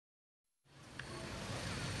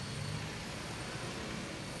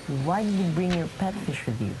Why did you bring your pet fish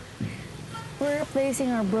with you? We're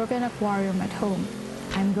replacing our broken aquarium at home.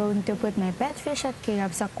 I'm going to put my pet fish at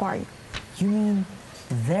K-Hub's aquarium. You mean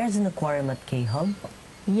there's an aquarium at K-Hub?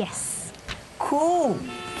 Yes. Cool!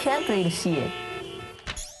 Can't wait to see it.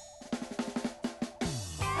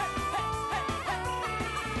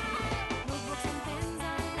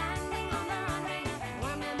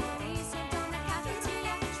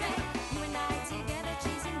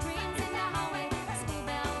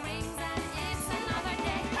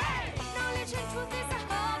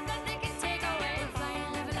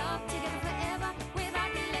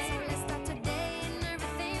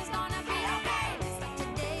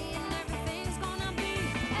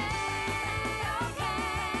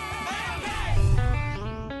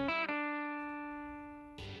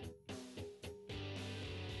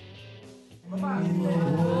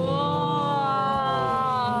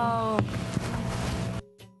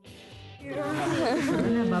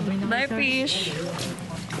 Bye, fish.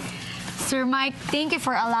 Sir Mike, thank you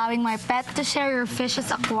for allowing my pet to share your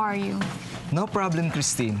fish's aquarium. No problem,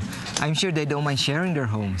 Christine. I'm sure they don't mind sharing their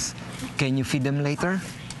homes. Can you feed them later?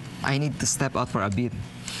 I need to step out for a bit.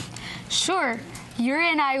 Sure.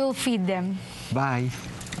 Yuri and I will feed them. Bye.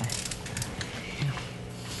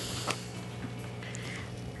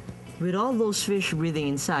 With all those fish breathing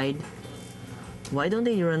inside, why don't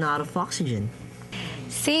they run out of oxygen?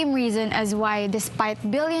 Same reason as why, despite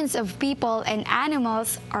billions of people and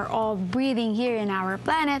animals are all breathing here in our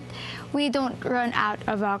planet, we don't run out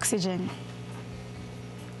of oxygen.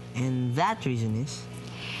 And that reason is?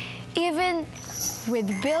 Even with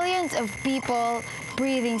billions of people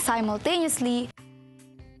breathing simultaneously,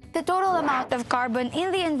 the total amount of carbon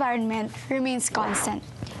in the environment remains constant.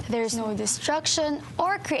 There's no destruction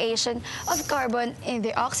or creation of carbon in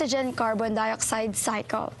the oxygen-carbon dioxide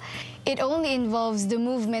cycle. It only involves the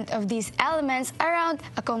movement of these elements around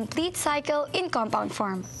a complete cycle in compound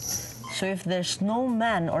form. So if there's no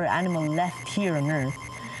man or animal left here on Earth,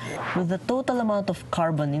 will the total amount of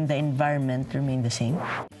carbon in the environment remain the same?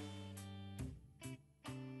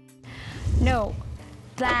 No.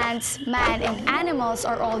 Plants, man, and animals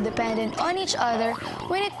are all dependent on each other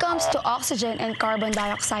when it comes to oxygen and carbon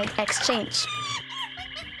dioxide exchange.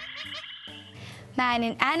 Man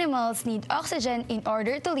and animals need oxygen in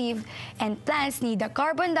order to live, and plants need the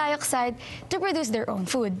carbon dioxide to produce their own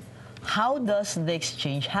food. How does the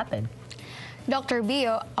exchange happen? Dr.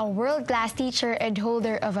 Bio, a world-class teacher and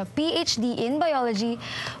holder of a PhD in biology,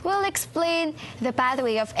 will explain the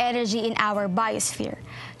pathway of energy in our biosphere.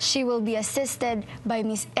 She will be assisted by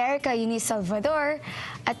Ms. Erica Eunice Salvador,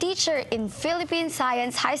 a teacher in Philippine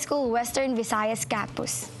Science High School Western Visayas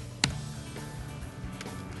Campus.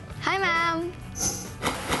 Hi, ma'am!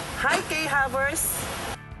 Hi, K-Havers!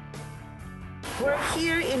 We're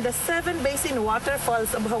here in the 7 basin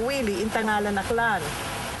waterfalls of Hawili in Tangalan, Aklan.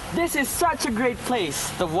 This is such a great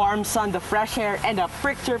place. The warm sun, the fresh air, and a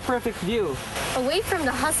picture-perfect view. Away from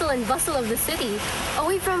the hustle and bustle of the city.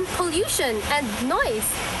 Away from pollution and noise.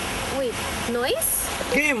 Wait, noise?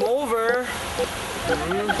 Game over!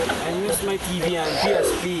 I miss my TV and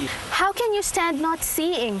PSP. How can you stand not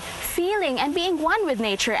seeing, feeling, and being one with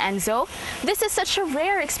nature, Enzo? This is such a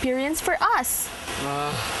rare experience for us.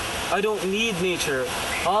 I don't need nature.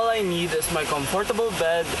 All I need is my comfortable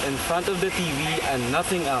bed in front of the TV and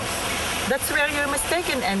nothing else. That's where you're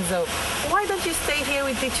mistaken, Enzo. Why don't you stay here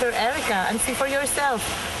with teacher Erica and see for yourself?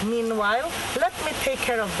 Meanwhile, let me take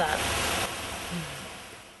care of that.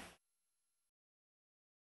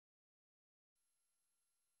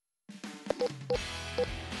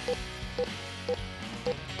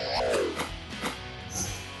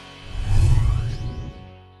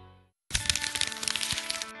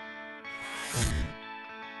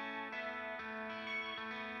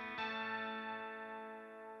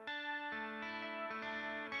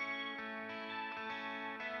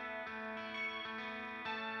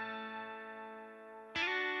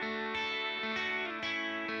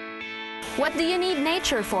 What do you need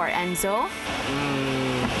nature for, Enzo?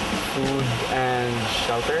 Food and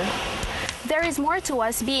shelter. There is more to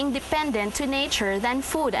us being dependent to nature than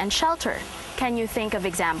food and shelter. Can you think of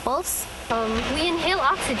examples? We inhale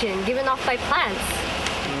oxygen given off by plants.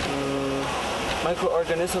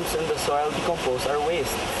 Microorganisms in the soil decompose our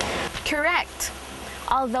waste. Correct.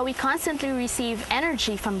 Although we constantly receive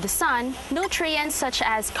energy from the sun, nutrients such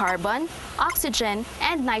as carbon, oxygen,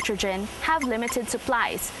 and nitrogen have limited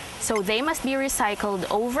supplies, so they must be recycled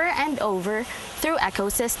over and over through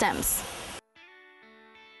ecosystems.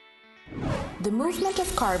 The movement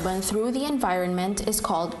of carbon through the environment is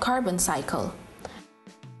called carbon cycle.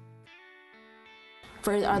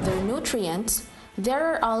 For other nutrients,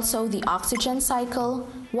 There are also the oxygen cycle,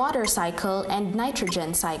 water cycle, and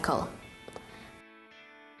nitrogen cycle.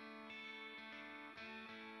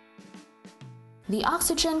 The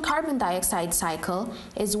oxygen-carbon dioxide cycle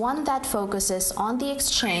is one that focuses on the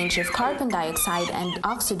exchange of carbon dioxide and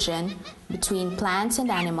oxygen between plants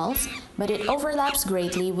and animals, but it overlaps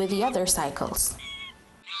greatly with the other cycles.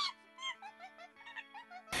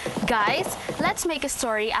 Guys, let's make a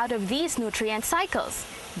story out of these nutrient cycles.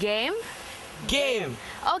 Game? Game!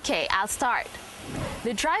 Okay, I'll start.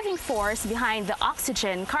 The driving force behind the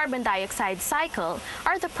oxygen-carbon dioxide cycle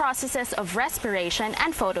are the processes of respiration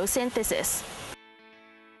and photosynthesis.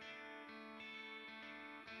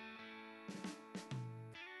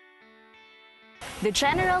 The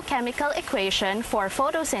general chemical equation for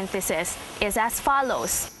photosynthesis is as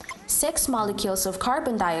follows. 6 molecules of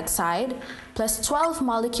carbon dioxide plus 12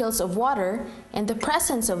 molecules of water in the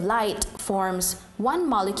presence of light forms 1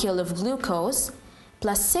 molecule of glucose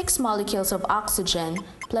plus 6 molecules of oxygen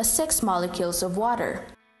plus 6 molecules of water.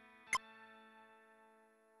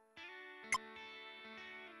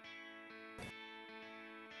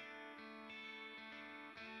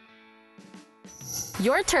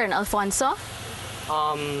 Your turn, Alfonso.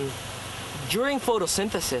 During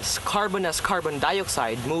photosynthesis, carbon as carbon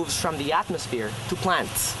dioxide moves from the atmosphere to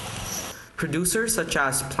plants. Producers such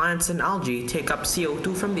as plants and algae take up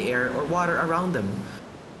CO2 from the air or water around them.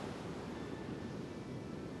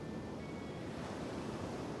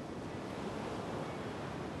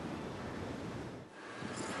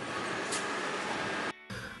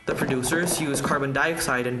 The producers use carbon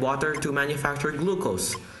dioxide and water to manufacture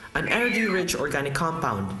glucose, an energy-rich organic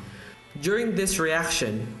compound. During this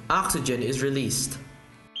reaction, oxygen is released.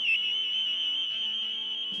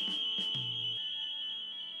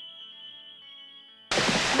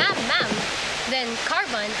 Ma'am. Then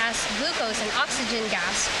carbon as glucose and oxygen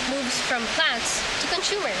gas moves from plants to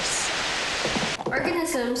consumers.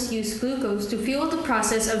 Organisms use glucose to fuel the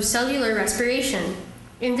process of cellular respiration.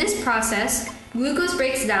 In this process, glucose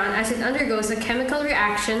breaks down as it undergoes a chemical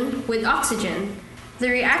reaction with oxygen. The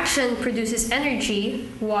reaction produces energy,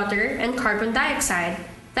 water, and carbon dioxide.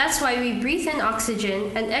 That's why we breathe in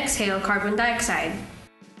oxygen and exhale carbon dioxide.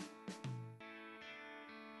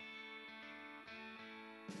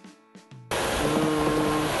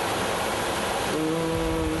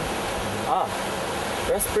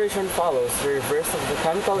 Respiration follows the reverse of the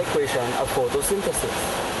chemical equation of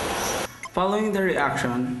photosynthesis. Following the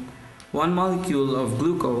reaction, 1 molecule of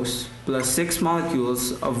glucose plus 6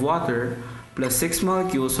 molecules of water plus 6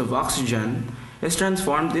 molecules of oxygen is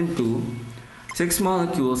transformed into 6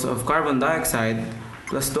 molecules of carbon dioxide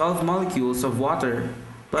plus 12 molecules of water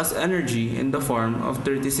plus energy in the form of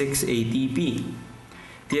 36 ATP.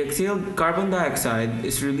 The exhaled carbon dioxide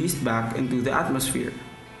is released back into the atmosphere.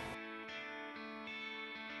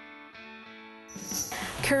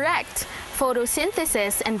 Correct.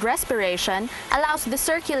 Photosynthesis and respiration allows the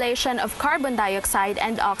circulation of carbon dioxide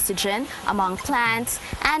and oxygen among plants,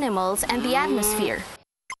 animals, and the atmosphere.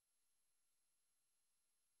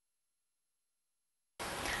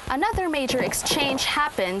 Another major exchange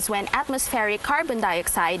happens when atmospheric carbon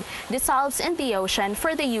dioxide dissolves in the ocean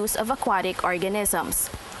for the use of aquatic organisms.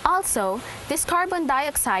 Also, this carbon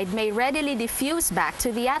dioxide may readily diffuse back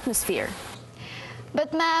to the atmosphere.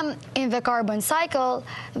 But ma'am, in the carbon cycle,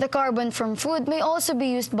 the carbon from food may also be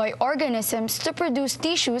used by organisms to produce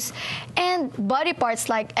tissues and body parts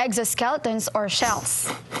like exoskeletons or shells.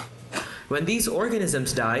 When these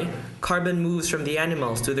organisms die, carbon moves from the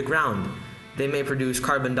animals to the ground. They may produce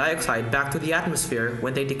carbon dioxide back to the atmosphere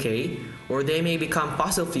when they decay, or they may become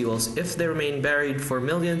fossil fuels if they remain buried for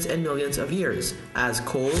millions and millions of years, as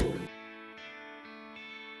coal,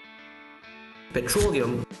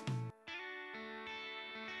 petroleum,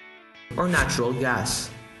 or natural gas.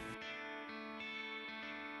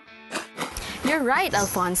 You're right,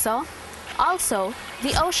 Alfonso. Also,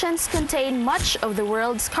 the oceans contain much of the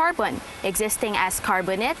world's carbon, existing as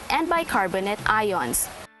carbonate and bicarbonate ions.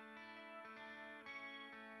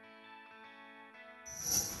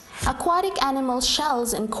 Aquatic animal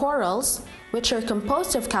shells and corals, which are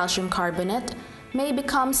composed of calcium carbonate, may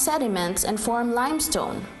become sediments and form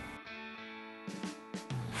limestone.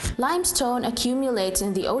 Limestone accumulates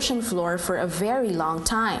in the ocean floor for a very long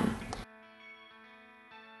time.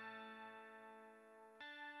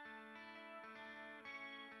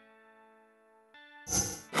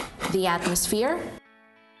 The atmosphere,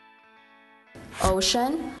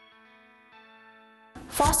 ocean,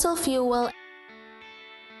 fossil fuel,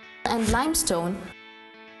 and limestone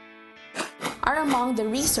are among the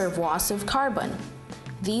reservoirs of carbon.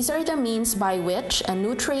 These are the means by which a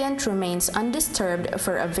nutrient remains undisturbed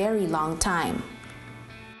for a very long time.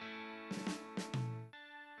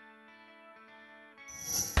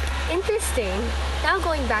 Interesting. Now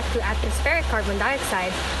going back to atmospheric carbon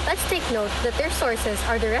dioxide, let's take note that their sources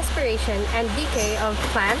are the respiration and decay of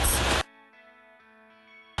plants,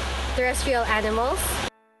 terrestrial animals,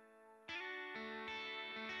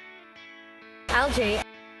 algae,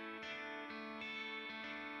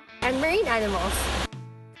 and marine animals.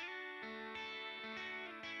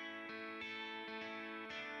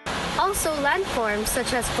 Also, landforms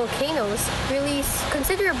such as volcanoes release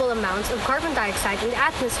considerable amounts of carbon dioxide in the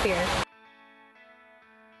atmosphere.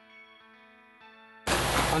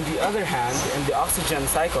 On the other hand, in the oxygen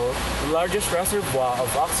cycle, the largest reservoir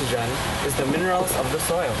of oxygen is the minerals of the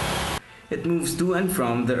soil. It moves to and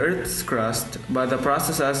from the Earth's crust by the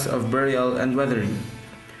processes of burial and weathering.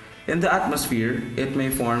 In the atmosphere, it may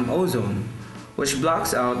form ozone, which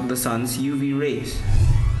blocks out the sun's UV rays.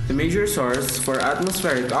 The major source for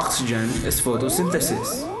atmospheric oxygen is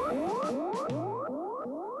photosynthesis.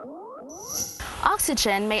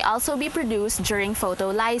 Oxygen may also be produced during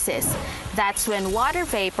photolysis. That's when water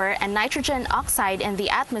vapor and nitrogen oxide in the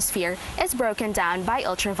atmosphere is broken down by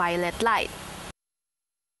ultraviolet light.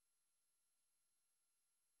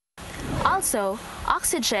 Also,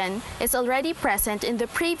 oxygen is already present in the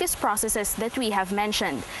previous processes that we have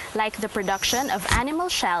mentioned, like the production of animal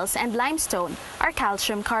shells and limestone or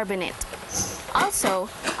calcium carbonate. Also,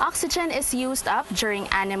 oxygen is used up during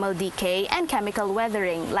animal decay and chemical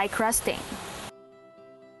weathering, like rusting.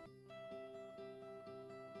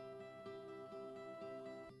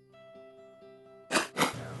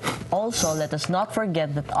 Also, let us not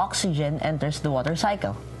forget that oxygen enters the water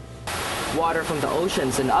cycle. Water from the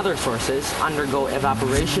oceans and other sources undergo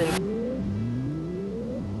evaporation,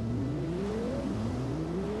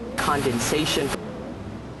 condensation,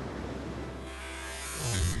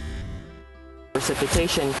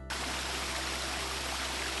 precipitation,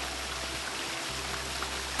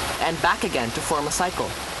 and back again to form a cycle.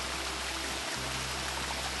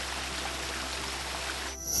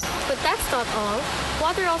 But that's not all.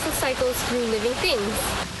 Water also cycles through living things.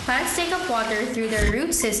 Plants take up water through their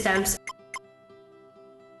root systems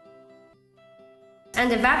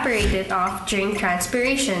and evaporate it off during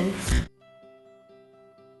transpiration.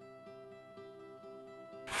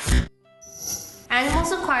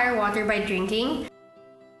 Animals acquire water by drinking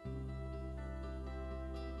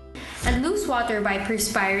and lose water by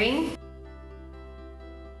perspiring,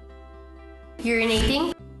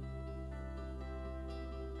 urinating,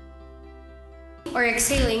 or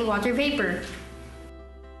exhaling water vapor.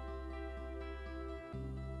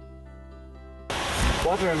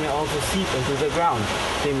 Water may also seep into the ground.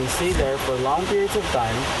 They may stay there for long periods of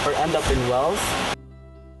time or end up in wells,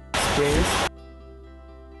 springs,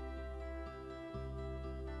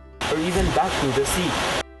 or even back to the sea.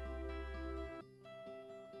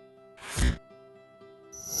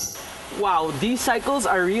 Wow, these cycles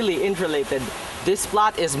are really interrelated. This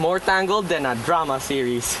plot is more tangled than a drama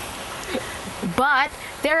series. But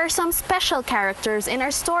there are some special characters in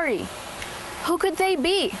our story. Who could they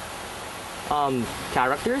be?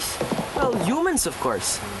 Characters? Well, humans, of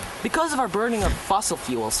course. Because of our burning of fossil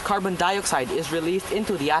fuels, carbon dioxide is released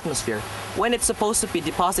into the atmosphere when it's supposed to be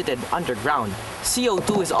deposited underground.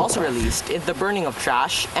 CO2 is also released in the burning of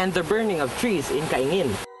trash and the burning of trees in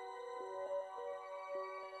Kaingin.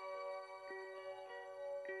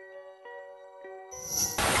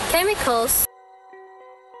 Chemicals,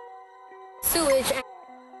 sewage,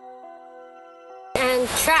 and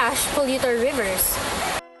trash pollute our rivers.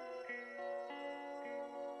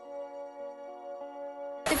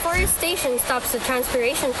 Deforestation stops the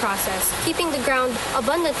transpiration process, keeping the ground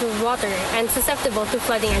abundant with water and susceptible to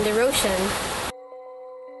flooding and erosion.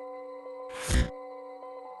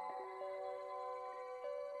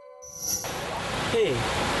 Hey,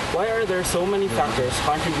 why are there so many factors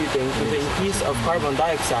contributing to the increase of carbon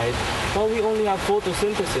dioxide while we only have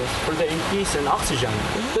photosynthesis for the increase in oxygen?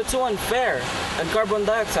 That's so unfair, and carbon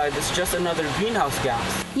dioxide is just another greenhouse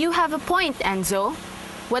gas. You have a point, Enzo.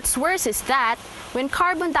 What's worse is that when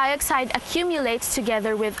carbon dioxide accumulates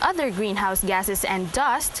together with other greenhouse gases and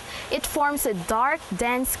dust, it forms a dark,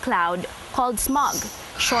 dense cloud called smog,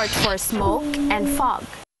 short for smoke and fog.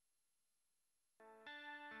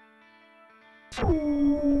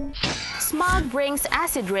 Smog brings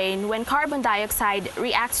acid rain when carbon dioxide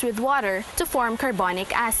reacts with water to form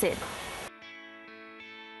carbonic acid.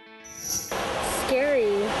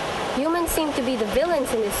 Scary. Humans seem to be the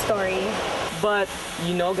villains in this story. But,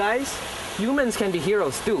 you know guys, humans can be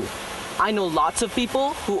heroes too. I know lots of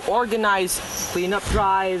people who organize cleanup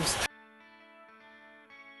drives,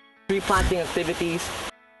 tree planting activities,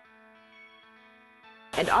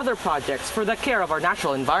 and other projects for the care of our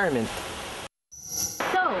natural environment.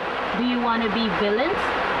 So, do you want to be villains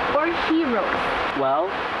or your heroes. Well,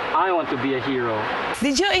 I want to be a hero.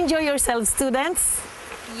 Did you enjoy yourselves, students?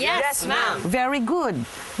 Yes, ma'am. Very good.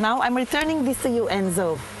 Now I'm returning this to you,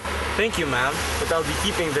 Enzo. Thank you, ma'am, but I'll be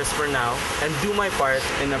keeping this for now and do my part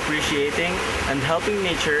in appreciating and helping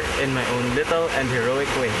nature in my own little and heroic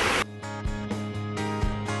way.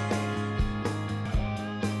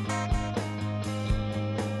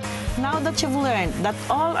 Now that you've learned that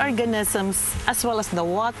all organisms, as well as the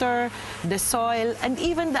water, the soil, and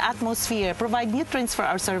even the atmosphere provide nutrients for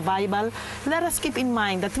our survival, let us keep in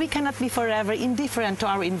mind that we cannot be forever indifferent to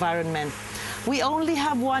our environment. We only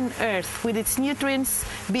have one Earth with its nutrients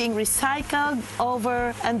being recycled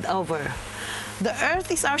over and over. The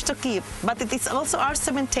Earth is ours to keep, but it is also ours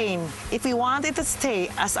to maintain if we want it to stay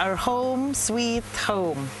as our home, sweet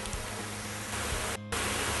home.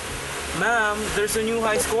 Ma'am, there's a new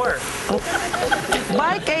high score.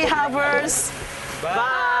 Bye, K-Havers!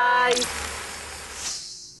 Bye!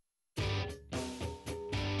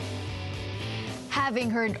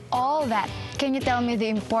 Having heard all that, can you tell me the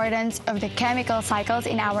importance of the chemical cycles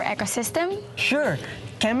in our ecosystem? Sure,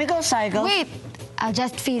 chemical cycles... Wait! I'll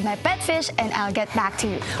just feed my pet fish and I'll get back to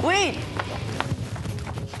you. Wait!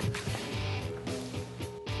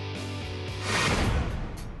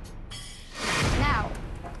 Now,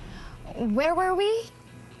 where were we?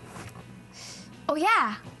 Oh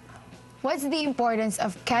yeah! What's the importance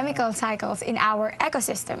of chemical cycles in our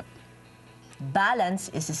ecosystem? Balance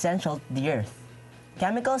is essential to the Earth.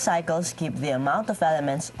 Chemical cycles keep the amount of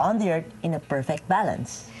elements on the Earth in a perfect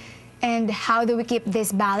balance. And how do we keep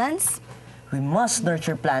this balance? We must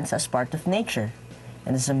nurture plants as part of nature,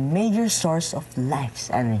 and as a major source of life's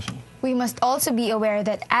energy. We must also be aware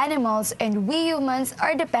that animals and we humans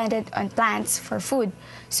are dependent on plants for food.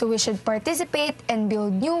 So we should participate and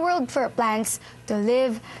build new world for plants to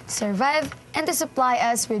live, survive, and to supply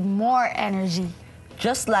us with more energy.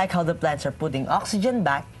 Just like how the plants are putting oxygen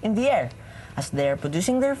back in the air as they are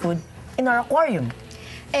producing their food in our aquarium.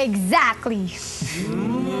 Exactly.